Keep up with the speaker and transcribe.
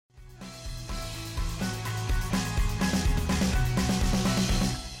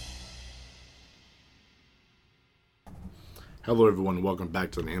Hello, everyone. Welcome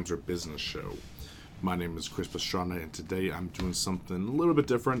back to the Answer Business Show. My name is Chris Pastrana, and today I'm doing something a little bit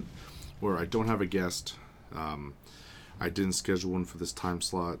different where I don't have a guest. I didn't schedule one for this time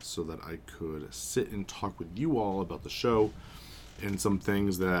slot so that I could sit and talk with you all about the show and some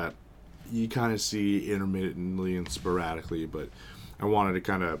things that you kind of see intermittently and sporadically, but I wanted to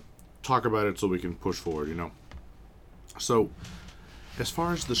kind of talk about it so we can push forward. So, as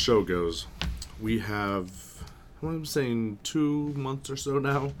far as the show goes, we have, I'm saying 2 months or so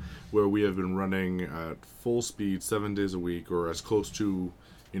now, where we have been running at full speed 7 days a week, or as close to,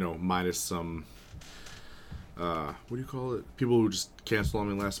 minus some, what do you call it? People who just cancel on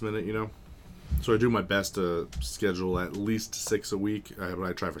me last minute. So I do my best to schedule at least 6 a week, but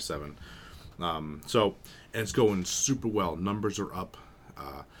I try for 7. And it's going super well. Numbers are up.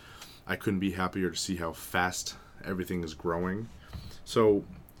 I couldn't be happier to see how fast everything is growing. So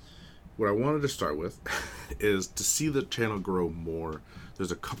what I wanted to start with is to see the channel grow more.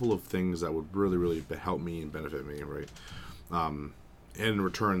 There's a couple of things that would really, really help me and benefit me, right? In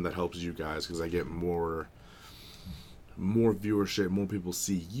return, that helps you guys because I get more viewership, more people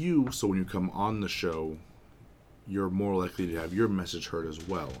see you. So when you come on the show, you're more likely to have your message heard as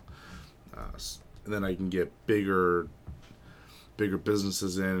well. And then I can get bigger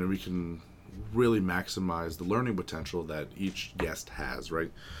businesses in, and we can really maximize the learning potential that each guest has,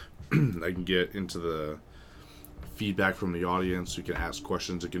 right? I can get into the feedback from the audience. You can ask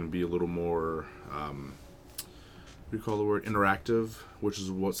questions. It can be a little more, what do you call the word? Interactive, which is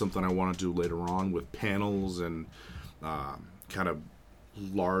something I want to do later on with panels and kind of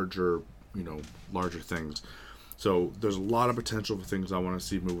larger things. So there's a lot of potential for things I want to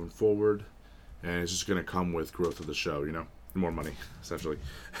see moving forward, and it's just going to come with growth of the show, more money, essentially.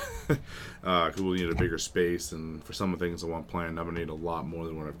 Because we'll need a bigger space, and for some of the things I want planned, I'm going to need a lot more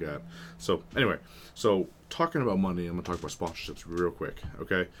than what I've got. So, anyway, talking about money, I'm going to talk about sponsorships real quick,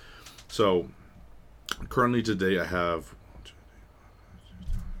 okay? So, currently today I have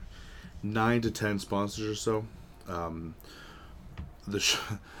 9 to 10 sponsors or so.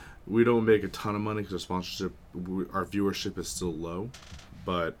 We don't make a ton of money because our viewership is still low,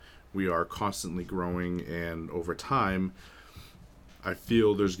 but we are constantly growing, and over time, I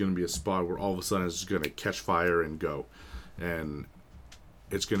feel there's going to be a spot where all of a sudden it's just going to catch fire and go. And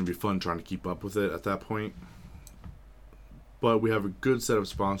it's going to be fun trying to keep up with it at that point. But we have a good set of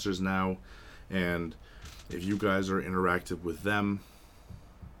sponsors now, and if you guys are interactive with them,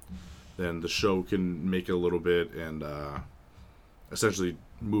 then the show can make it a little bit, and essentially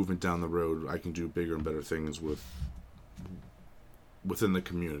moving down the road, I can do bigger and better things within the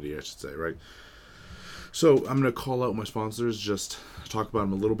community, I should say, right? So I'm going to call out my sponsors, just talk about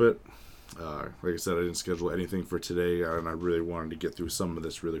them a little bit. Like I said, I didn't schedule anything for today, and I really wanted to get through some of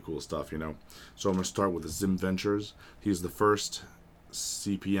this really cool stuff, So I'm going to start with Zim Ventures. He's the first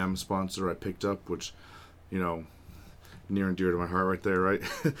CPM sponsor I picked up, which, near and dear to my heart right there, right?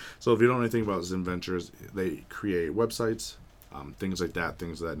 So if you don't know anything about Zim Ventures, they create websites, things like that,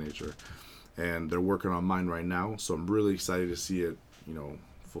 things of that nature. And they're working on mine right now, so I'm really excited to see it,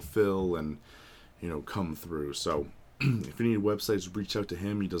 fulfill and, come through. So if you need websites, reach out to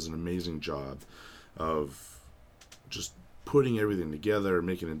him. He does an amazing job of just putting everything together,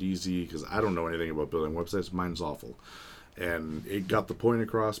 making it easy, because I don't know anything about building websites. Mine's awful. And it got the point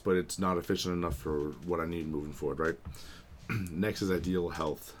across, but it's not efficient enough for what I need moving forward, right? Next is Ideal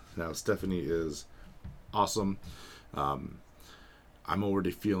Health. Now, Stephanie is awesome. I'm already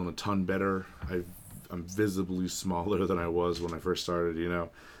feeling a ton better. I'm visibly smaller than I was when I first started,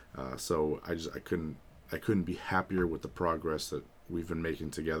 so I couldn't be happier with the progress that we've been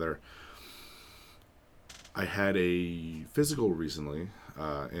making together. I had a physical recently,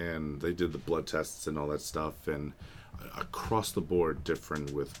 and they did the blood tests and all that stuff, and across the board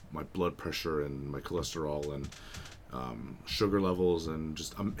different with my blood pressure and my cholesterol and sugar levels, and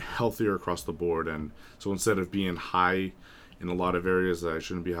just I'm healthier across the board. And so instead of being high in a lot of areas that I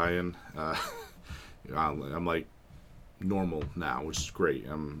shouldn't be high in, I'm like normal now, which is great.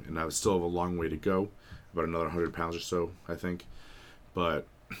 And I still have a long way to go, about another 100 pounds or so, I think. But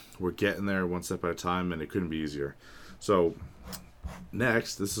we're getting there one step at a time, and it couldn't be easier. So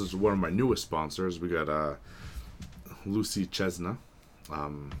next, this is one of my newest sponsors. We got Lucy Chesna.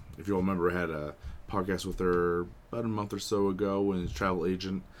 If you all remember, I had a podcast with her about a month or so ago, and travel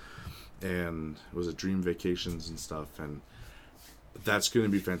agent, and it was a Dream Vacations and stuff, and that's going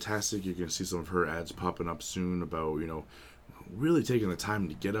to be fantastic. You're going to see some of her ads popping up soon about, really taking the time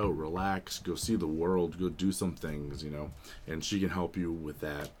to get out, relax, go see the world, go do some things, and she can help you with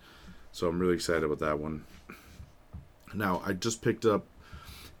that. So I'm really excited about that one. Now, I just picked up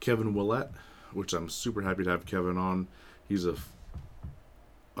Kevin Willett, which I'm super happy to have Kevin on. he's a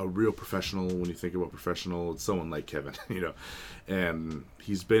real professional. When you think about professional, it's someone like Kevin, and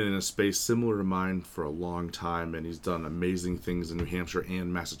he's been in a space similar to mine for a long time, and he's done amazing things in New Hampshire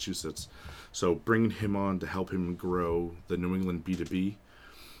and Massachusetts. So bringing him on to help him grow the New England B2B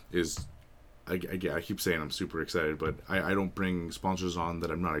is, I keep saying I'm super excited, but I don't bring sponsors on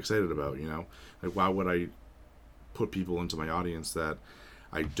that I'm not excited about, Like, why would I put people into my audience that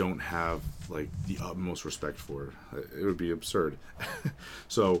I don't have, like, the utmost respect for? It would be absurd.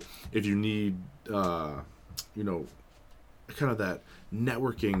 So if you need, kind of that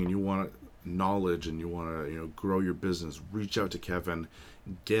networking, and you want knowledge, and you want to, grow your business, reach out to Kevin,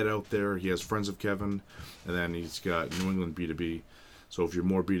 get out there. He has Friends of Kevin, and then he's got New England B2B. So if you're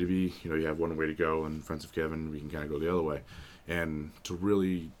more B2B, you have one way to go, and Friends of Kevin, we can kind of go the other way. And to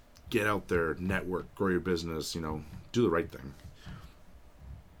really get out there, network, grow your business, do the right thing.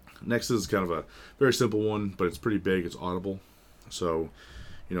 Next is kind of a very simple one, but it's pretty big. It's Audible. So,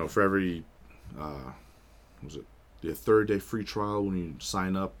 for every, the 30-day free trial when you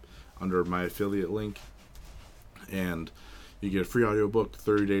sign up under my affiliate link, and you get a free audiobook,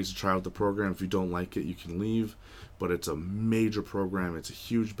 30 days to try out the program. If you don't like it, you can leave. But it's a major program. It's a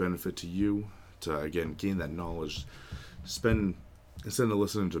huge benefit to you to, again, gain that knowledge. Instead of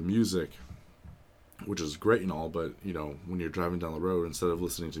listening to music, which is great and all, but, when you're driving down the road, instead of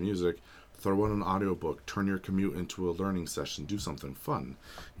listening to music, throw on an audiobook, turn your commute into a learning session, do something fun,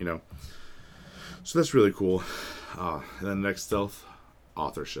 So that's really cool. And then next,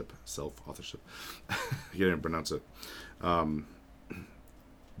 self-authorship. I can't even pronounce it.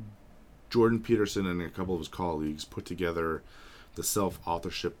 Jordan Peterson and a couple of his colleagues put together the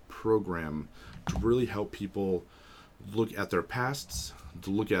self-authorship program to really help people look at their pasts, to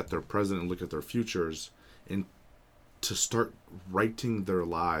look at their present, and look at their futures, and to start writing their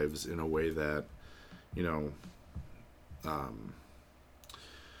lives in a way that, you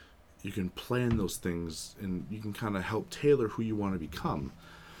can plan those things, and you can kind of help tailor who you want to become.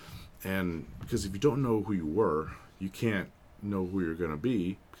 And because if you don't know who you were, you can't know who you're going to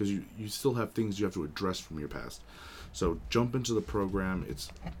be, because you still have things you have to address from your past. So jump into the program.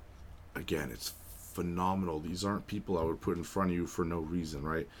 It's phenomenal. These aren't people I would put in front of you for no reason,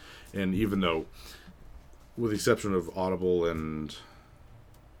 right? And even though, with the exception of Audible and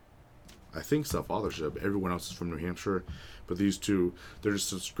I think self-authorship, everyone else is from New Hampshire, but these two, they're just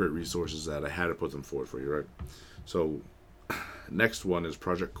such great resources that I had to put them forward for you, right? So next one is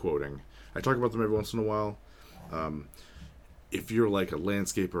Project Quoting. I talk about them every once in a while. If you're like a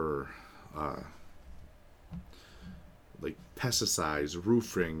landscaper, like pesticides,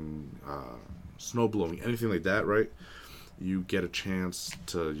 roofing, snow blowing, anything like that, right? You get a chance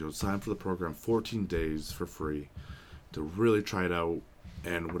to sign up for the program, 14 days for free, to really try it out.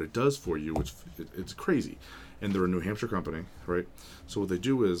 And what it does for you, it's crazy. And they're a New Hampshire company, right? So what they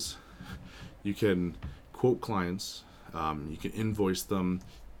do is you can quote clients, you can invoice them.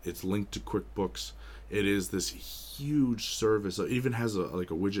 It's linked to QuickBooks. It is this huge service. It even has a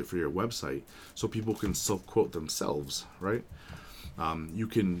widget for your website, so people can self-quote themselves, right? You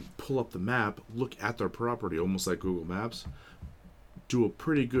can pull up the map, look at their property, almost like Google Maps, do a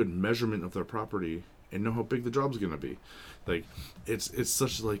pretty good measurement of their property, and know how big the job's going to be. Like, it's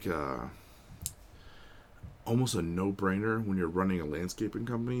such like almost a no-brainer when you're running a landscaping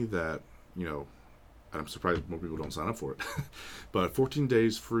company that, I'm surprised more people don't sign up for it. But 14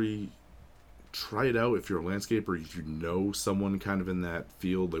 days free. Try it out if you're a landscaper, if you know someone kind of in that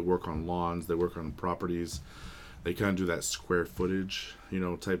field. They work on lawns, they work on properties, they kind of do that square footage,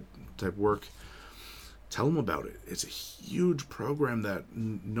 type work. Tell them about it. It's a huge program that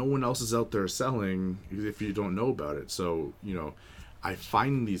no one else is out there selling if you don't know about it. So, I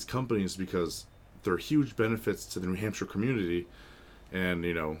find these companies because they're huge benefits to the New Hampshire community, and,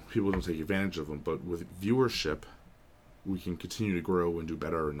 people don't take advantage of them. But with viewership, we can continue to grow and do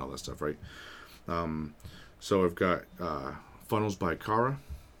better and all that stuff, right? So I've got Funnels by Cara.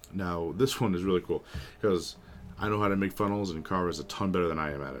 Now, this one is really cool because I know how to make funnels, and Cara is a ton better than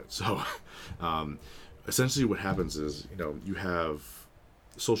I am at it. So essentially what happens is, you have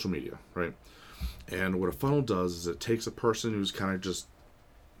social media, right? And what a funnel does is it takes a person who's kind of just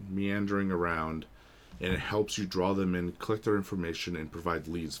meandering around, and it helps you draw them in, collect their information, and provide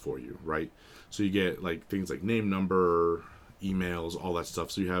leads for you, right? So you get like things like name, number, emails, all that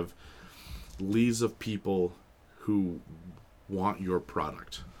stuff. So you have leads of people who want your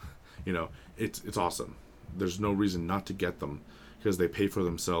product. It's awesome. There's no reason not to get them, because they pay for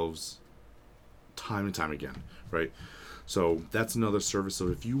themselves time and time again, right? So that's another service. So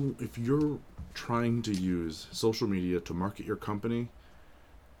if you're trying to use social media to market your company,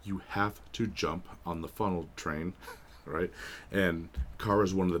 you have to jump on the funnel train. right? And Car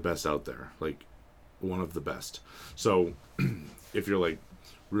is one of the best out there, like one of the best. So if you're like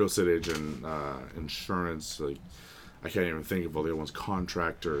real estate agent, insurance, like I can't even think of all the other ones,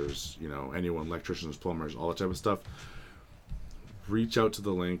 contractors, anyone, electricians, plumbers, all that type of stuff, reach out to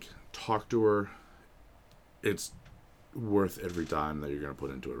the link, talk to her. It's worth every dime that you're going to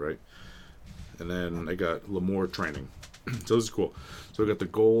put into it, right? And then I got L'Amour training. So this is cool. So I got the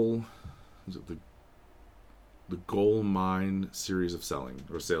Goal Mine series of selling,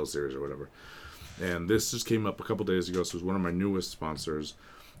 or sales series, or whatever. And this just came up a couple days ago, so it was one of my newest sponsors.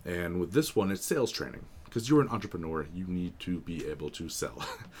 And with this one, it's sales training. Because you're an entrepreneur, you need to be able to sell.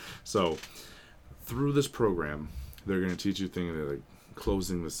 So through this program, they're going to teach you things like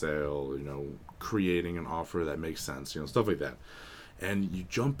closing the sale, creating an offer that makes sense, stuff like that. And you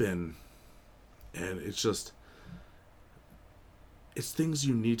jump in, and it's things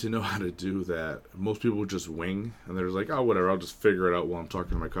you need to know how to do that most people would just wing, and they're like, oh, whatever, I'll just figure it out while I'm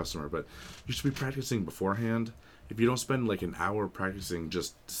talking to my customer. But you should be practicing beforehand. If you don't spend like an hour practicing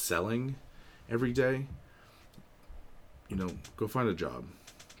just selling every day, go find a job.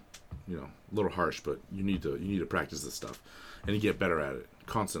 A little harsh, but you need to practice this stuff, and you get better at it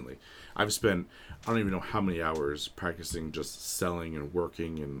constantly. I've spent, I don't even know how many hours practicing just selling and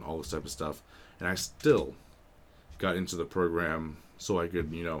working and all this type of stuff, and I still got into the program so I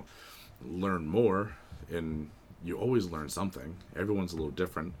could, learn more. And you always learn something. Everyone's a little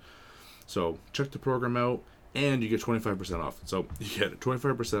different. So check the program out, and you get 25% off. So you get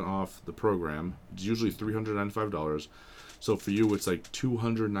 25% off the program. It's usually $395. So for you, it's like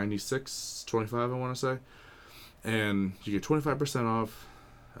 $296.25, I want to say. And you get 25% off.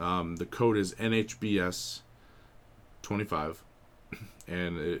 The code is NHBS25.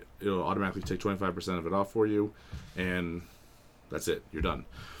 And it'll automatically take 25% of it off for you. And that's it. You're done.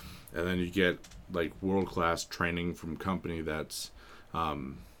 And then you get like world-class training from a company that's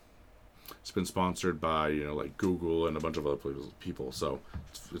it's been sponsored by, like Google and a bunch of other people. So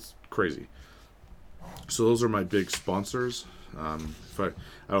it's crazy. So those are my big sponsors. If I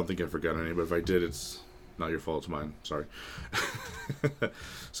don't think I forgot any, but if I did, it's not your fault, it's mine. Sorry.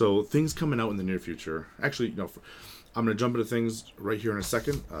 So things coming out in the near future. Actually, I'm going to jump into things right here in a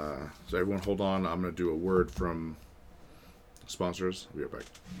second. So everyone hold on. I'm going to do a word from sponsors. I'll be right back.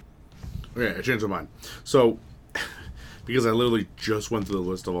 Okay, I changed my mind. So, because I literally just went through the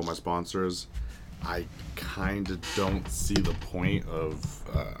list of all my sponsors, I kind of don't see the point of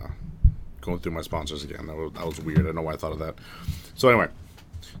going through my sponsors again. That was weird. I don't know why I thought of that. So anyway,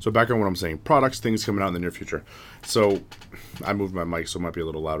 back on what I'm saying. Products, things coming out in the near future. So I moved my mic, so it might be a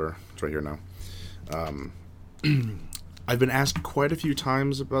little louder. It's right here now. I've been asked quite a few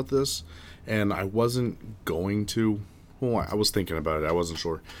times about this, and I wasn't going to. Well, I was thinking about it. I wasn't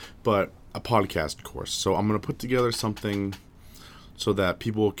sure. But a podcast course. So I'm going to put together something so that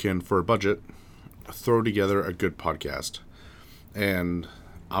people can, for a budget, throw together a good podcast. And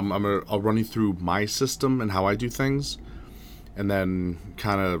I'll run you through my system and how I do things, and then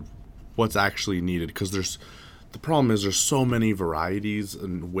kind of what's actually needed. Because the problem is there's so many varieties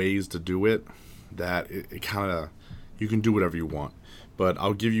and ways to do it that it kind of, you can do whatever you want. But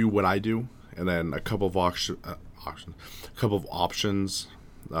I'll give you what I do, and then a couple of options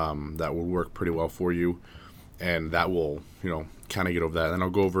that will work pretty well for you, and that will, kind of get over that. And then I'll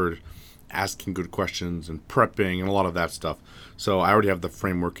go over asking good questions and prepping and a lot of that stuff. So I already have the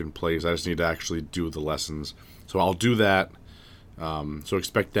framework in place. I just need to actually do the lessons. So I'll do that. So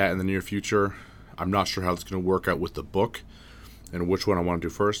expect that in the near future. I'm not sure how it's going to work out with the book and which one I want to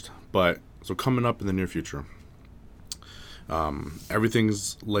do first. But so coming up in the near future,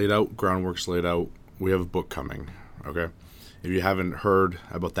 everything's laid out, groundwork's laid out. We have a book coming. Okay. If you haven't heard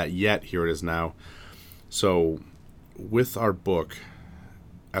about that yet, here it is now. So with our book,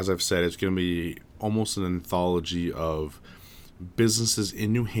 as I've said, it's going to be almost an anthology of businesses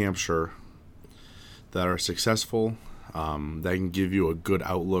in New Hampshire that are successful, that can give you a good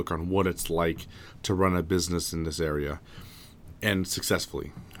outlook on what it's like to run a business in this area and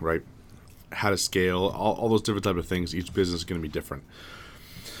successfully, right? How to scale, all those different type of things. Each business is going to be different.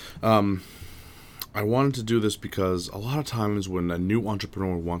 I wanted to do this because a lot of times when a new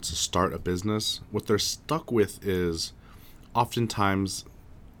entrepreneur wants to start a business, what they're stuck with is oftentimes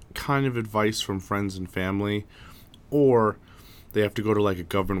kind of advice from friends and family, or they have to go to like a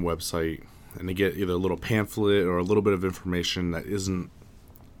government website and they get either a little pamphlet or a little bit of information that isn't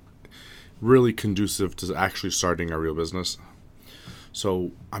really conducive to actually starting a real business.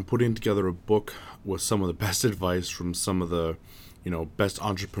 So I'm putting together a book with some of the best advice from some of the best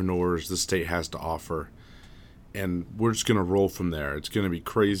entrepreneurs the state has to offer, and we're just gonna roll from there. It's gonna be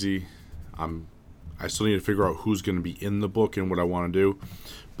crazy. I still need to figure out who's going to be in the book and what I want to do.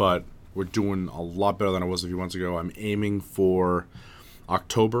 But we're doing a lot better than I was a few months ago. I'm aiming for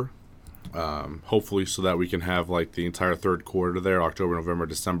October, hopefully, so that we can have like the entire third quarter there, October, November,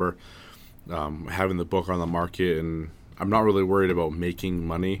 December, having the book on the market. And I'm not really worried about making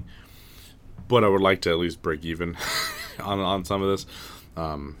money, but I would like to at least break even on some of this.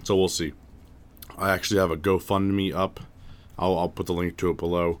 So we'll see. I actually have a GoFundMe up. I'll put the link to it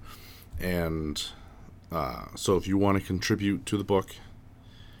below. And so if you want to contribute to the book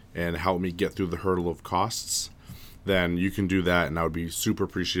and help me get through the hurdle of costs, then you can do that, and I would be super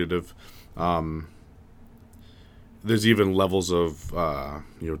appreciative. There's even levels of,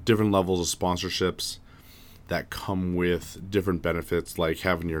 different levels of sponsorships that come with different benefits, like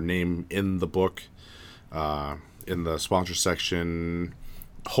having your name in the book, in the sponsor section,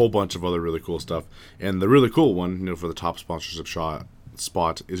 a whole bunch of other really cool stuff. And the really cool one, for the top sponsorship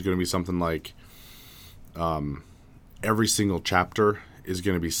spot is going to be something like every single chapter is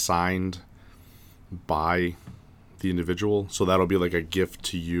going to be signed by the individual. So that'll be like a gift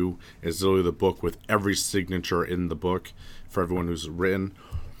to you. It's literally the book with every signature in the book for everyone who's written.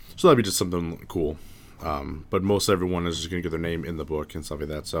 So that'd be just something cool. But most everyone is just going to get their name in the book and stuff like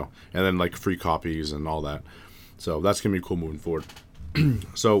that. So, and then like free copies and all that. So that's going to be cool moving forward.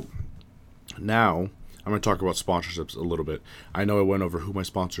 So now I'm going to talk about sponsorships a little bit. I know I went over who my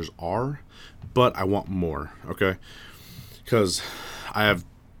sponsors are, but I want more, okay? Because I have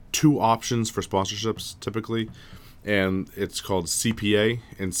two options for sponsorships typically, and it's called CPA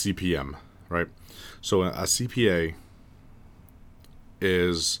and CPM, right? So a CPA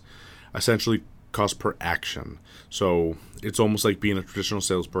is essentially cost per action. So it's almost like being a traditional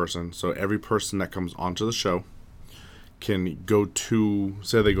salesperson. So every person that comes onto the show can go to,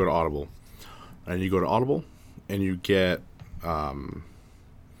 say they go to Audible, and you go to Audible and you get,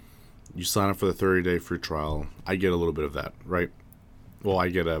 you sign up for the 30-day free trial. I get a little bit of that, right? Well, I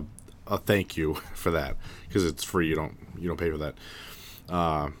get a thank you for that because it's free. You don't pay for that.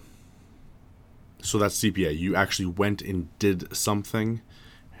 So that's CPA. You actually went and did something,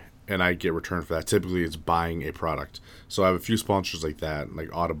 and I get returned for that. Typically, it's buying a product. So I have a few sponsors like that, like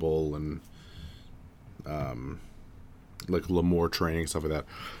Audible and like L'Amour Training, stuff like that.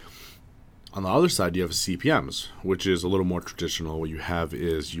 On the other side, you have CPMs, which is a little more traditional. What you have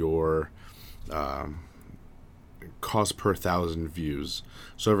is your cost per 1,000 views.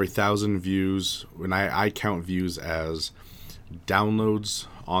 So every 1,000 views, when I count views as downloads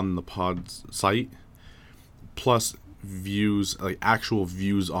on the pod site, plus views, like actual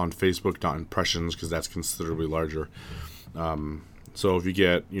views on Facebook, not impressions, because that's considerably larger. So if you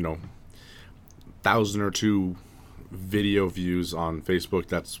get, 1,000 or 2 video views on Facebook,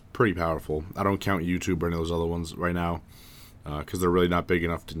 that's pretty powerful. I don't count YouTube or any of those other ones right now because they're really not big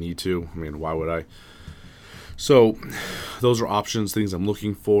enough to need to. I mean, why would I? So those are options, things I'm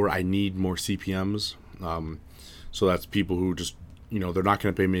looking for. I need more CPMs. So that's people who just, they're not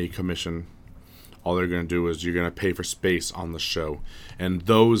going to pay me a commission. All they're going to do is you're going to pay for space on the show. And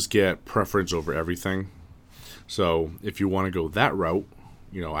those get preference over everything. So if you want to go that route,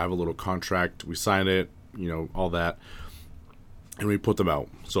 I have a little contract. We sign it, all that. And we put them out.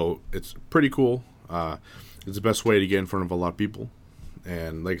 So it's pretty cool. It's the best way to get in front of a lot of people.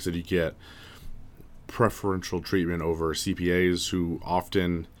 And like I said, you get preferential treatment over CPAs who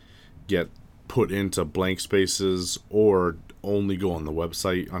often get put into blank spaces or only go on the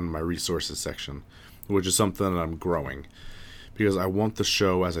website on my resources section, which is something that I'm growing because I want the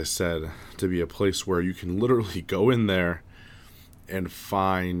show, as I said, to be a place where you can literally go in there and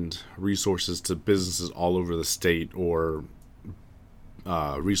find resources to businesses all over the state or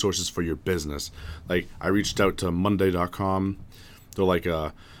resources for your business. Like I reached out to Monday.com. They're like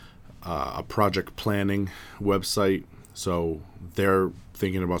a project planning website, so they're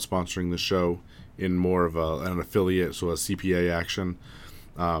thinking about sponsoring the show in more of an affiliate, so a CPA action.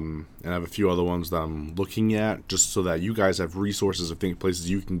 And I have a few other ones that I'm looking at just so that you guys have resources of places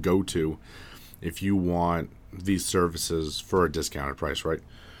you can go to if you want these services for a discounted price, right?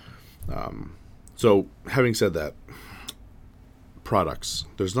 So having said that, products,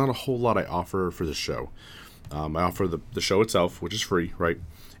 there's not a whole lot I offer for the show. I offer the show itself, which is free, right?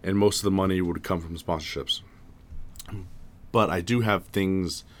 And most of the money would come from sponsorships. But I do have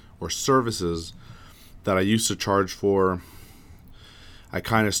things or services that I used to charge for. I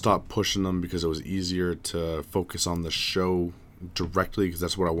kind of stopped pushing them because it was easier to focus on the show directly because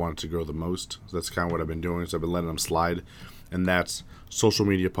that's what I wanted to grow the most. So that's kind of what I've been doing. So I've been letting them slide. And that's social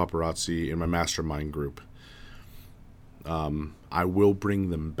media paparazzi in my mastermind group. I will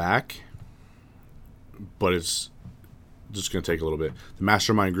bring them back, but it's just going to take a little bit. The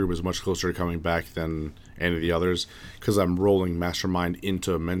mastermind group is much closer to coming back than any of the others because I'm rolling mastermind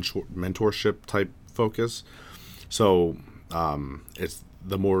into a mentorship type focus. So it's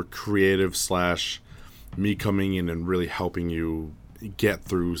the more creative / me coming in and really helping you get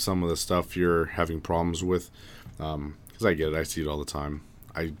through some of the stuff you're having problems with. Because I get it. I see it all the time.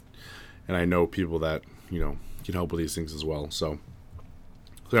 I know people that, can help with these things as well. So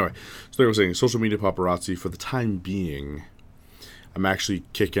anyway, so they were saying social media paparazzi for the time being, I'm actually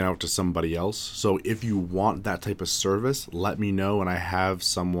kicking out to somebody else. So if you want that type of service, let me know. And I have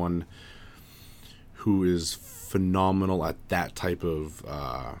someone who is phenomenal at that type of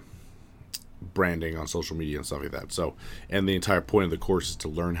branding on social media and stuff like that. So, and the entire point of the course is to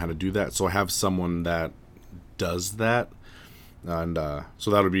learn how to do that. So I have someone that does that. And so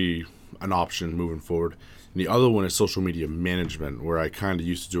that'll be an option moving forward. And the other one is social media management, where I kind of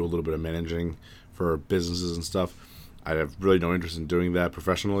used to do a little bit of managing for businesses and stuff. I have really no interest in doing that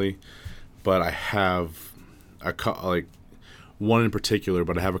professionally, but I have one in particular,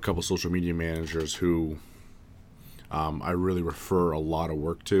 but I have a couple social media managers who I really refer a lot of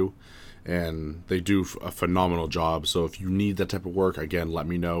work to, and they do a phenomenal job. So if you need that type of work, again, let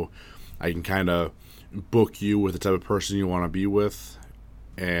me know. I can kind of book you with the type of person you want to be with,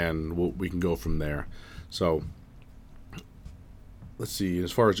 and we can go from there. So let's see,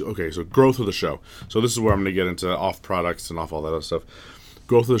 as far as, so growth of the show. So this is where I'm going to get into off products and off all that other stuff.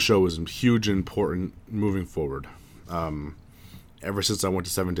 Growth of the show is huge and important moving forward. Ever since I went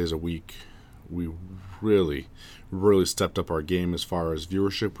to 7 days a week, we really stepped up our game as far as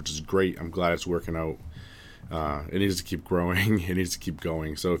viewership, which is great. I'm glad it's working out. It needs to keep growing. It needs to keep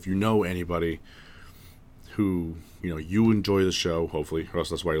going. So if you know anybody who, you enjoy the show, hopefully, or else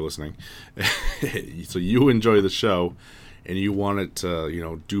that's why you're listening. So you enjoy the show and you want it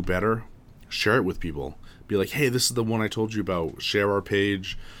to, do better, share it with people. Be like, hey, this is the one I told you about. Share our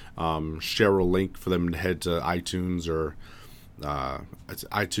page. Share a link for them to head to iTunes or it's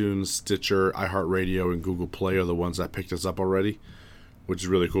iTunes, Stitcher, iHeartRadio, and Google Play are the ones that picked us up already, which is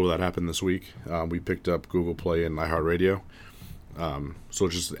really cool. That happened this week. We picked up Google Play and iHeartRadio. So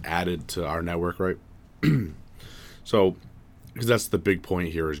it's just added to our network, right? So, because that's the big point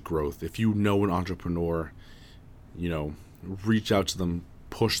here is growth. If you know an entrepreneur, reach out to them,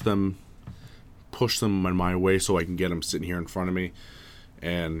 push them in my way so I can get them sitting here in front of me,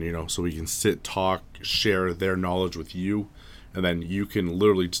 and so we can sit, talk, share their knowledge with you, and then you can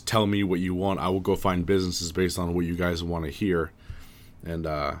literally just tell me what you want. I will go find businesses based on what you guys want to hear, and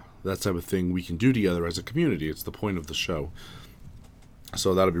that type of thing we can do together as a community. It's the point of the show.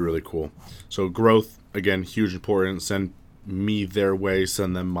 So that'll be really cool. So growth, again, huge important. Send me their way,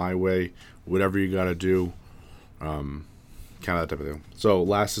 send them my way, whatever you got to do. Kind of that type of thing. So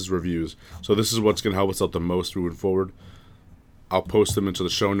last is reviews. So this is what's going to help us out the most moving forward. I'll post them into the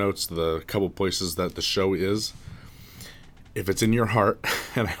show notes, the couple places that the show is. If it's in your heart,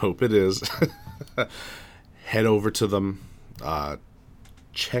 and I hope it is, head over to them,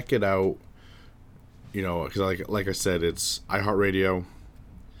 check it out. Because like I said, it's iHeartRadio.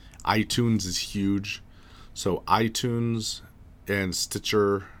 iTunes is huge. So iTunes,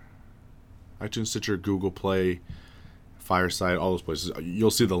 Stitcher, Google Play, Fireside, all those places.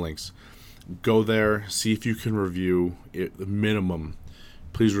 You'll see the links. Go there, see if you can review it. The minimum,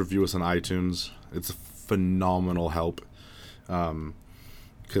 please review us on iTunes. It's a phenomenal help.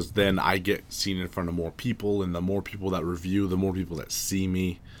 Because then I get seen in front of more people, and the more people that review, the more people that see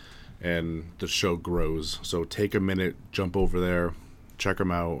me, and the show grows. So take a minute, jump over there, check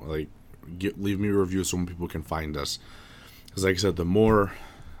them out. Leave me a review so more people can find us. Because like I said, the more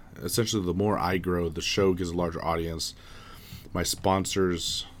I grow, the show gets a larger audience. My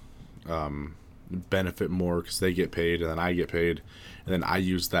sponsors benefit more because they get paid, and then I get paid, and then I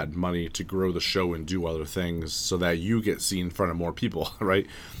use that money to grow the show and do other things so that you get seen in front of more people, right?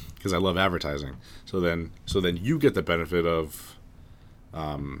 Because I love advertising. So then you get the benefit of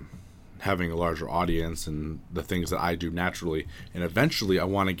having a larger audience and the things that I do naturally. And eventually I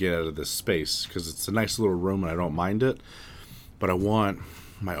want to get out of this space because it's a nice little room and I don't mind it, but I want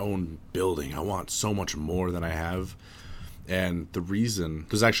my own building. I want so much more than I have. And the reason,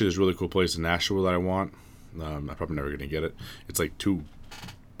 there's actually this really cool place in Nashville that I want. I'm probably never going to get it. It's like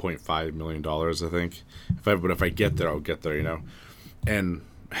 $2.5 million, I think. But if I get there, I'll get there, And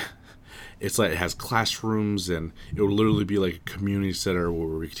it's like it has classrooms, and it will literally be like a community center where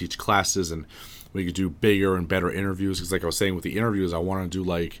we could teach classes and we could do bigger and better interviews. Because like I was saying with the interviews, I want to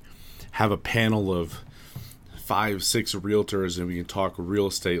do have a panel of 5-6 realtors, and we can talk real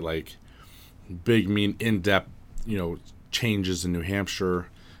estate, big, in-depth, changes in New Hampshire.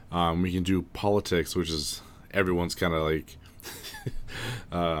 We can do politics, which is everyone's kind of like,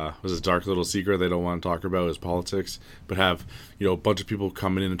 was a dark little secret they don't want to talk about is politics, but have, a bunch of people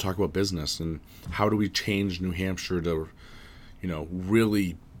coming in and talk about business and how do we change New Hampshire to,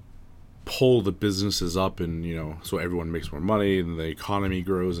 really pull the businesses up and, so everyone makes more money and the economy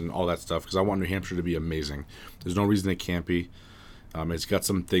grows and all that stuff. Because I want New Hampshire to be amazing. There's no reason it can't be. It's got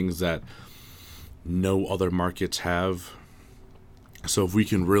some things that no other markets have. So if we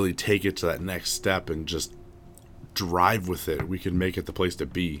can really take it to that next step and just drive with it, we can make it the place to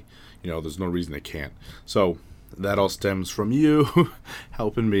be. There's no reason it can't. So that all stems from you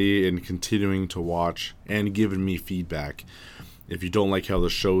helping me and continuing to watch and giving me feedback. If you don't like how the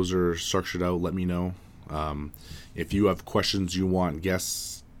shows are structured out, let me know. If you have questions you want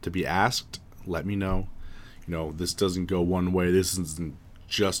guests to be asked, let me know. This doesn't go one way. This isn't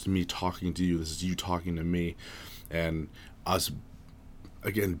just me talking to you. This is you talking to me, and us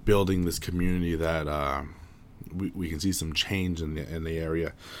again building this community that we can see some change in the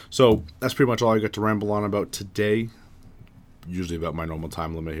area. So that's pretty much all I got to ramble on about today. Usually about my normal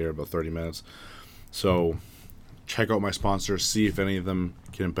time limit here, about 30 minutes. So check out my sponsors, see if any of them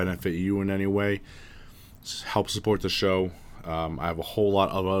can benefit you in any way. Help support the show. I have a whole lot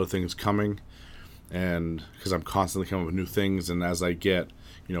of other things coming, and because I'm constantly coming up with new things, and as I get,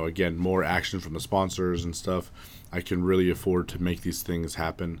 again, more action from the sponsors and stuff, I can really afford to make these things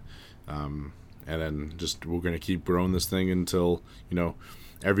happen. And then we're going to keep growing this thing until,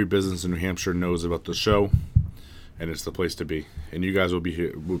 every business in New Hampshire knows about the show, and it's the place to be. And you guys will be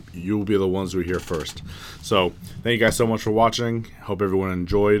here. You will be the ones who are here first. So thank you guys so much for watching. Hope everyone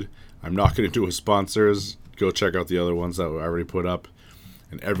enjoyed. I'm not going to do a sponsors. Go check out the other ones that I already put up.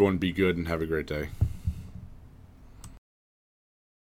 And everyone be good and have a great day.